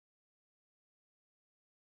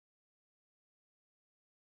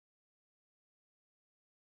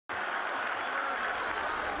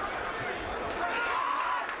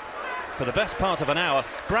For the best part of an hour,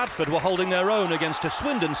 Bradford were holding their own against a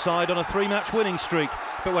Swindon side on a three-match winning streak.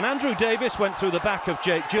 But when Andrew Davis went through the back of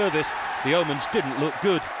Jake Jervis, the omens didn't look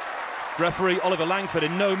good. Referee Oliver Langford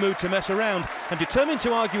in no mood to mess around, and determined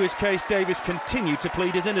to argue his case, Davis continued to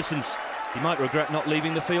plead his innocence. He might regret not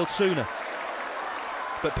leaving the field sooner.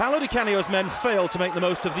 But Paolo Di Canio's men failed to make the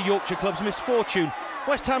most of the Yorkshire club's misfortune.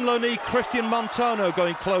 West Ham loanee Christian Montano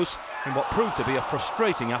going close in what proved to be a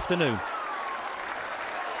frustrating afternoon.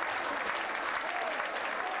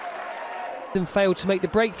 Failed to make the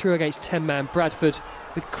breakthrough against 10-man Bradford,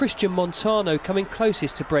 with Christian Montano coming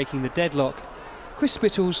closest to breaking the deadlock. Chris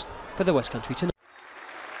Spittles for the West Country Tonight.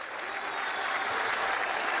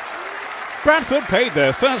 Bradford paid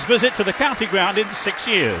their first visit to the county ground in 6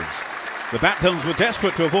 years. The Bantams were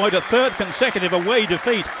desperate to avoid a third consecutive away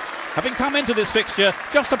defeat, having come into this fixture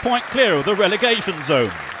just a point clear of the relegation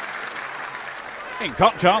zone. In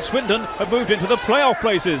contrast, Swindon have moved into the playoff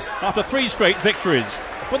places after 3 straight victories,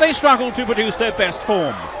 but they struggled to produce their best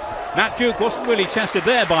form. Matt Duke wasn't really tested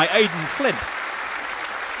there by Aidan Flint.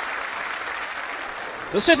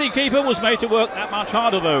 The City keeper was made to work that much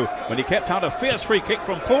harder though, when he kept out a fierce free kick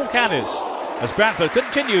from Paul Caddis, as Bradford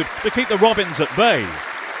continued to keep the Robins at bay.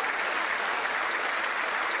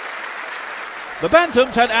 The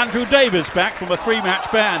Bantams had Andrew Davis back from a 3-match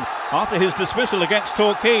ban after his dismissal against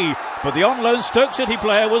Torquay, but the on-loan Stoke City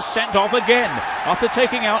player was sent off again after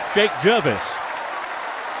taking out Jake Jervis.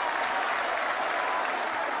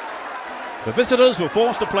 The visitors were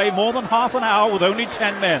forced to play more than half an hour with only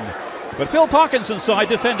 10 men, but Phil Parkinson's side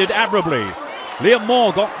defended admirably. Liam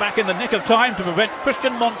Moore got back in the nick of time to prevent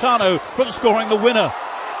Christian Montano from scoring the winner.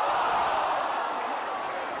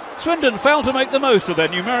 Swindon failed to make the most of their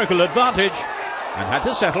numerical advantage and had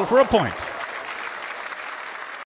to settle for a point.